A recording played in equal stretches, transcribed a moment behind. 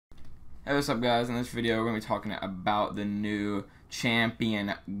Hey, what's up, guys? In this video, we're going to be talking about the new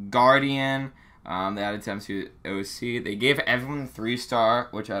champion Guardian. They added to MCOC. They gave everyone 3-star,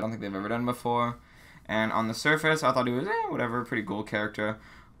 which I don't think they've ever done before. And on the surface, I thought he was, whatever, pretty cool character.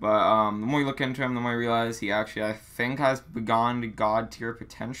 But the more you look into him, the more you realize he actually, I think, has beyond God tier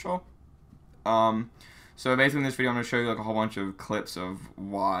potential. So basically in this video, I'm going to show you like a whole bunch of clips of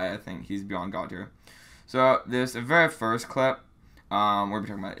why I think he's beyond God tier. So this very first clip. We're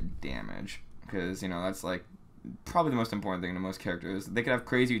talking about damage, because, that's, like, probably the most important thing to most characters. They could have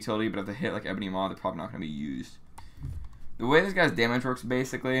crazy utility, but if they hit, like, Ebony Maw, they're probably not going to be used. The way this guy's damage works,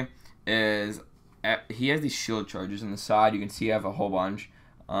 basically, is he has these shield charges on the side. You can see I have a whole bunch.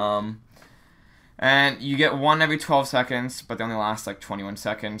 And you get one every 12 seconds, but they only last, like, 21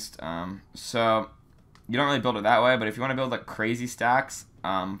 seconds. So you don't really build it that way, but if you want to build, like, crazy stacks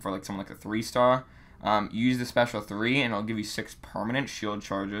for, like, someone like a 3-star, use the special 3 and it'll give you 6 permanent shield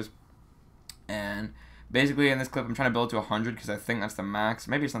charges. And basically in this clip I'm trying to build to 100 because I think that's the max.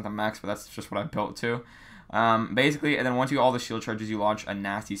 Maybe it's not the max, but that's just what I built to. Basically, and then once you get all the shield charges, you launch a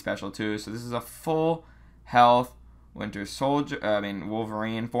nasty special too. So this is a full health Winter Soldier,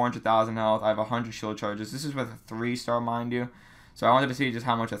 Wolverine, 400,000 health. I have 100 shield charges. This is with a 3-star, mind you. So I wanted to see just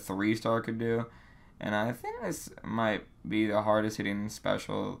how much a 3-star could do. And I think this might be the hardest hitting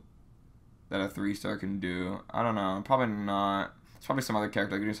special that a 3-star can do. I don't know. Probably not. It's probably some other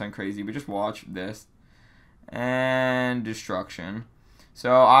character that can do something crazy, but just watch this. And Destruction.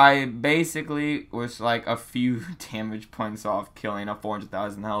 So I basically was like a few damage points off killing a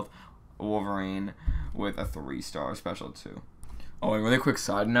 400,000 health Wolverine with a 3-star special 2. Oh, and really quick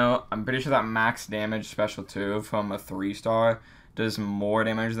side note, I'm pretty sure that max damage special 2 from a 3-star does more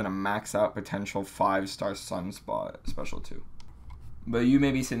damage than a max out potential 5-star Sunspot special 2. But you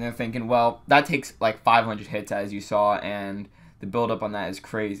may be sitting there thinking, well, that takes like 500 hits as you saw, and the build-up on that is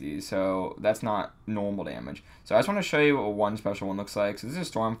crazy, so that's not normal damage. So I just want to show you what one special one looks like. So this is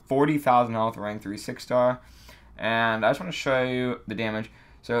Storm, 40,000 health, rank 3, 6-star, and I just want to show you the damage.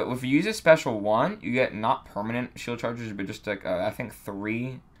 So if you use a special 1, you get not permanent shield charges, but just like, I think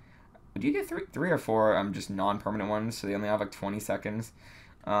 3. Do you get 3 or 4 just non-permanent ones, so they only have like 20 seconds.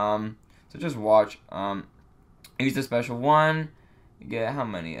 So just watch. Use the special 1. You get how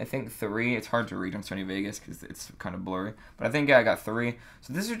many? I think 3. It's hard to read on Sony Vegas because it's kind of blurry. But I think I got 3.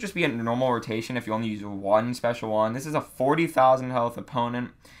 So this would just be a normal rotation if you only use one special 1. This is a 40,000 health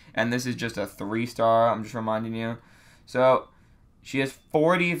opponent. And this is just a 3-star. I'm just reminding you. So she has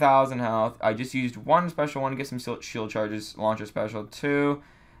 40,000 health. I just used one special 1 to get some shield charges. Launch a special 2.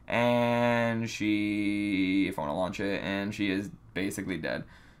 And she, if I want to launch it, and she is basically dead.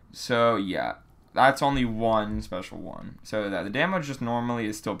 So yeah. That's only one special 1. So that the damage just normally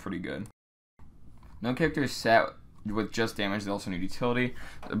is still pretty good. No character is set with just damage. They also need utility.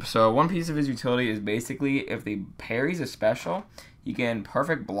 So one piece of his utility is basically if they parries a special, he can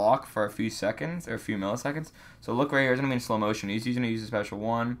perfect block for a few seconds or a few milliseconds. So look right here. It's going to be in slow motion. He's going to use a special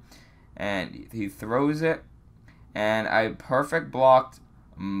 1. And he throws it. And I perfect blocked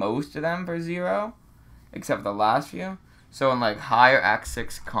most of them for 0. Except the last few. So in like higher Act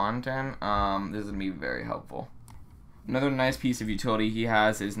 6 content, this is going to be very helpful. Another nice piece of utility he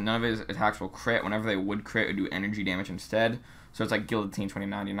has is none of his attacks will crit. Whenever they would crit, it would do energy damage instead. So it's like Guillotine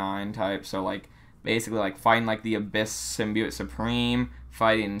 2099 type. So like basically like fighting like the Abyss Symbiote Supreme,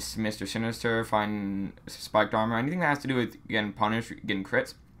 fighting Mr. Sinister, fighting Spiked Armor, anything that has to do with getting punished, getting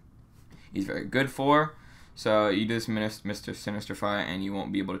crits, he's very good for. So you do this Mr. Sinister fight and you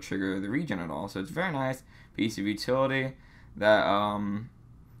won't be able to trigger the regen at all. So it's a very nice piece of utility that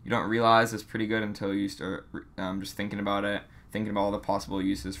you don't realize is pretty good until you start just thinking about it, thinking about all the possible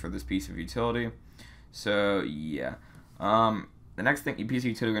uses for this piece of utility. So yeah. The next piece of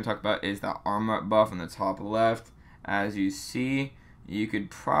utility we're going to talk about is the armor buff on the top left. As you see, you could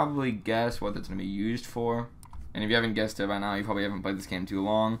probably guess what that's going to be used for. And if you haven't guessed it by now, you probably haven't played this game too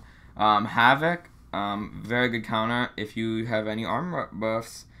long. Havoc. Very good counter. If you have any armor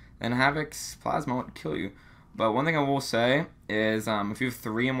buffs, then Havoc's plasma won't kill you. But one thing I will say is if you have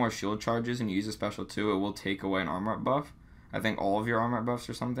 3 or more shield charges and you use a special 2, it will take away an armor buff. I think all of your armor buffs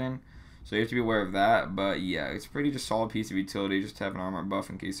or something. So you have to be aware of that. But yeah, it's pretty just solid piece of utility just to have an armor buff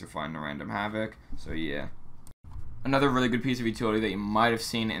in case you're fighting a random Havoc. So yeah. Another really good piece of utility that you might have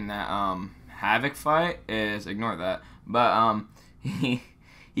seen in that Havoc fight is, ignore that, but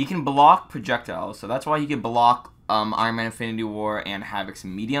he can block projectiles, so that's why he can block Iron Man Infinity War and Havoc's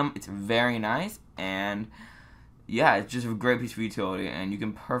medium. It's very nice, and yeah, it's just a great piece of utility, and you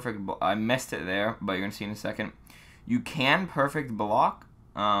can I missed it there, but you're going to see in a second. You can perfect block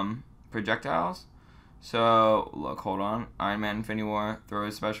projectiles, So, look, hold on. Iron Man Infinity War, throw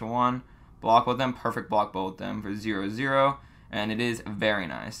a special one. Block both them, perfect block both them for 0-0. And it is very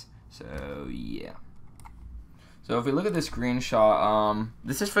nice. So, yeah. So, if we look at the screenshot,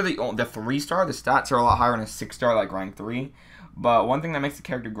 this is for the 3-star. The stats are a lot higher on a 6-star, like rank 3. But one thing that makes the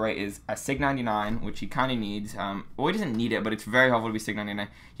character great is a Sig 99, which he kind of needs. Well, he doesn't need it, but it's very helpful to be Sig 99.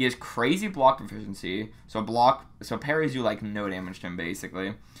 He has crazy block efficiency, so parries you like no damage to him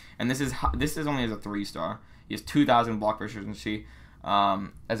basically. And this is only as a 3-star. He has 2,000 block efficiency.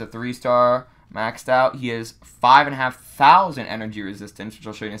 As a 3-star maxed out, he has 5,500 energy resistance, which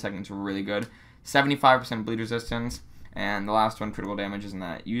I'll show you in a second. It's really good. 75% bleed resistance, and the last one, critical damage, isn't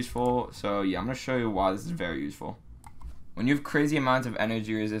that useful. So yeah, I'm gonna show you why this is very useful. When you have crazy amounts of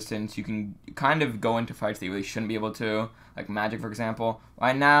energy resistance, you can kind of go into fights that you really shouldn't be able to, like Magic, for example.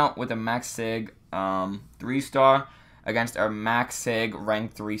 Right now, with a Max Sig 3-star against our Max Sig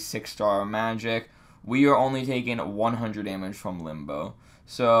rank 3 6-star Magic, we are only taking 100 damage from Limbo.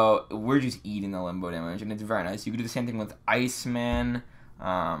 So we're just eating the Limbo damage, and it's very nice. You can do the same thing with Iceman.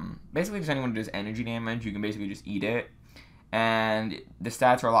 Basically, just anyone who does energy damage, you can basically just eat it. And the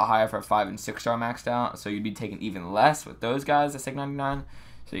stats are a lot higher for a 5 and 6-star maxed out, so you'd be taking even less with those guys at Sig 99.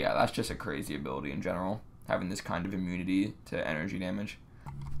 So yeah, that's just a crazy ability in general, having this kind of immunity to energy damage.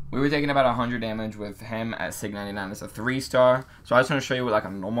 We were taking about 100 damage with him at Sig 99 as a 3-star. So I just want to show you what like a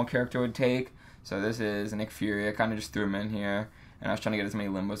normal character would take. So this is Nick Fury. I kind of just threw him in here, and I was trying to get as many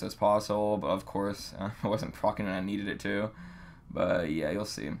Limbos as possible, but of course I wasn't proccing and I needed it to. But yeah, you'll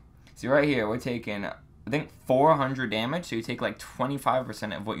see. See right here, we're taking, I think, 400 damage, so you take like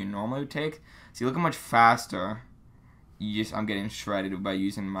 25% of what you normally would take. See, look how much faster I'm getting shredded by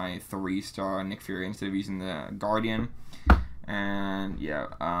using my 3-star Nick Fury instead of using the Guardian. And yeah,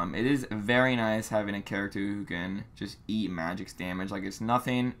 it is very nice having a character who can just eat Magic's damage like it's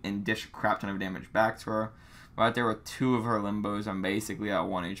nothing and dish a crap ton of damage back to her. Right there with 2 of her Limbos, I'm basically at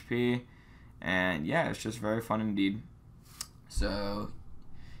 1 HP. And yeah, it's just very fun indeed. So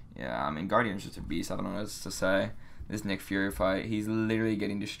yeah, I mean, Guardian's just a beast. I don't know what else to say. This Nick Fury fight, he's literally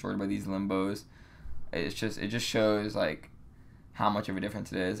getting destroyed by these Limbos. It just shows like how much of a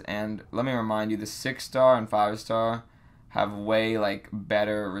difference it is. And let me remind you, the 6-star and 5-star have way like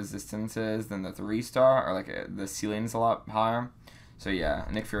better resistances than the 3-star, or like the ceiling's a lot higher. So yeah,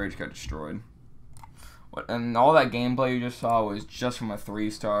 Nick Fury just got destroyed. And all that gameplay you just saw was just from a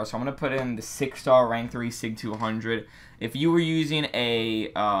 3-star. So I'm going to put in the 6-star rank 3 Sig 200. If you were using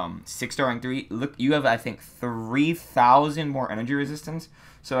a 6-star rank 3, look, you have, I think, 3,000 more energy resistance.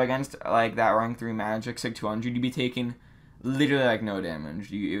 So against like that rank 3 Magic Sig 200, you'd be taking literally like no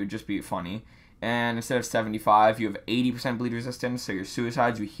damage. It would just be funny. And instead of 75, you have 80% bleed resistance. So your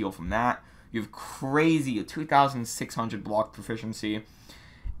suicides, you heal from that. You have crazy 2,600 block proficiency.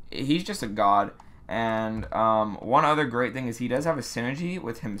 He's just a god. And one other great thing is he does have a synergy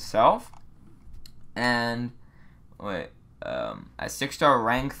with himself. And at 6-star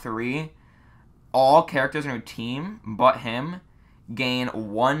rank 3, all characters in your team but him gain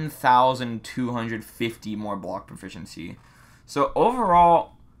 1,250 more block proficiency. So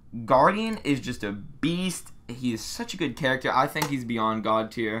overall, Guardian is just a beast. He is such a good character. I think he's beyond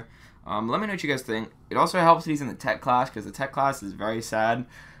God tier. Let me know what you guys think. It also helps that he's in the tech class, because the tech class is very sad.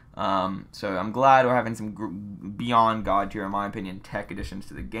 So I'm glad we're having some beyond God tier, in my opinion, tech additions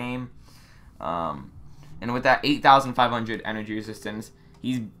to the game. And with that 8,500 energy resistance,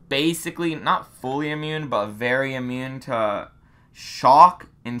 he's basically not fully immune, but very immune to shock,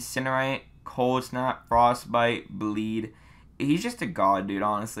 incinerate, cold snap, frostbite, bleed. He's just a god, dude,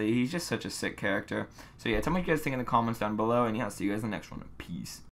 honestly. He's just such a sick character. So yeah, tell me what you guys think in the comments down below, and yeah, I'll see you guys in the next one. Peace.